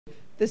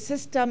"The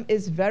system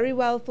is very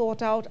well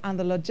thought out and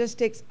the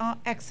logistics are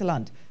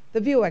excellent,"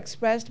 the view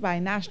expressed by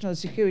National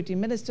Security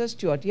Minister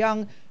Stuart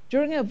Young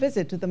during a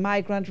visit to the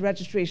Migrant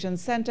Registration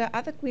Centre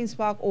at the Queen's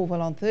Park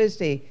Oval on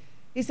Thursday.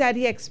 He said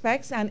he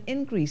expects an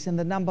increase in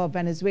the number of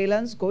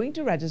Venezuelans going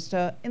to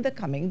register in the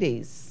coming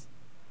days.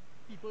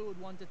 People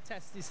would want to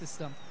test the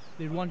system.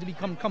 They want to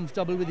become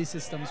comfortable with the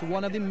system. So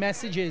one of the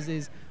messages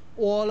is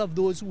all of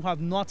those who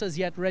have not as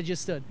yet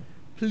registered,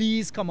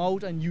 please come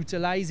out and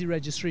utilize the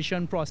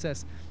registration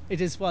process. It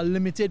is for a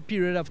limited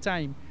period of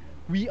time.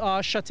 We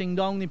are shutting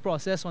down the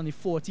process on the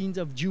 14th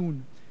of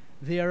June.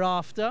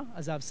 Thereafter,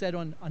 as I've said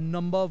on a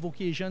number of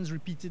occasions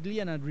repeatedly,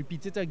 and I'd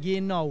repeat it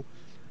again now,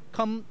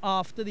 come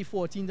after the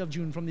 14th of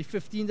June, from the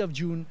 15th of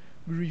June,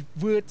 we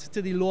revert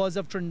to the laws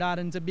of Trinidad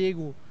and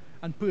Tobago,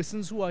 and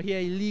persons who are here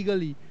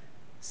illegally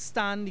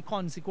stand the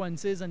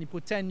consequences and the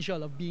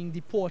potential of being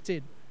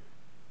deported.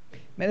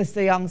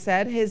 Minister Young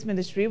said his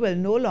ministry will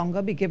no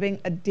longer be giving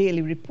a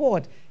daily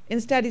report.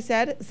 Instead, he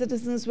said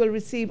citizens will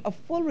receive a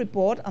full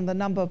report on the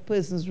number of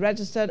persons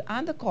registered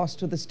and the cost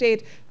to the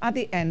state at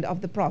the end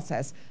of the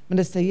process.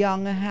 Minister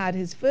Young had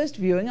his first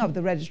viewing of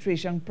the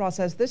registration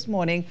process this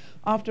morning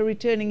after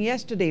returning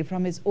yesterday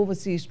from his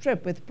overseas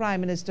trip with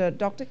Prime Minister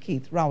Dr.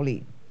 Keith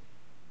Rowley.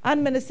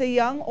 And Minister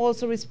Young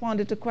also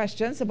responded to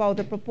questions about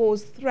the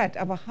proposed threat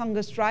of a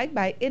hunger strike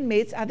by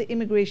inmates at the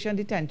Immigration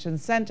Detention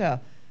Centre.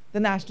 The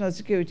National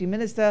Security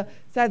Minister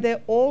said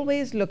they're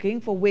always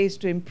looking for ways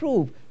to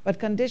improve, but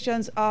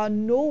conditions are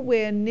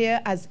nowhere near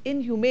as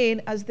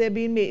inhumane as they're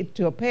being made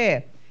to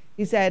appear.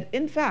 He said,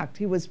 in fact,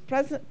 he was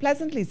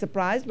pleasantly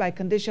surprised by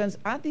conditions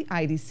at the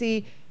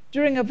IDC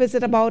during a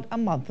visit about a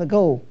month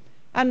ago.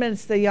 And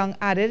Minister Young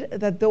added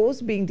that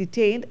those being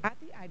detained at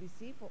the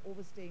IDC for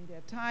overstaying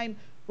their time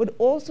would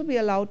also be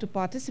allowed to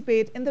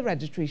participate in the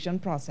registration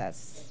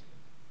process.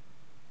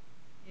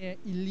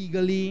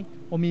 Illegally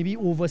or maybe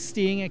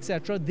overstaying,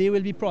 etc., they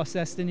will be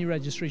processed in the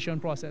registration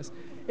process.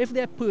 If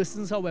there are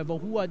persons, however,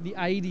 who are at the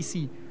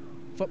IDC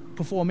for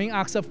performing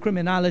acts of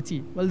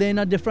criminality, well, they're in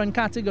a different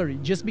category.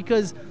 Just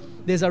because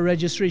there's a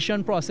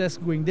registration process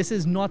going, this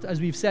is not,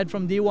 as we've said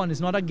from day one, it's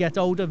not a get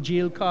out of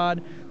jail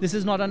card. This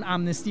is not an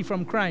amnesty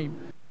from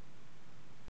crime.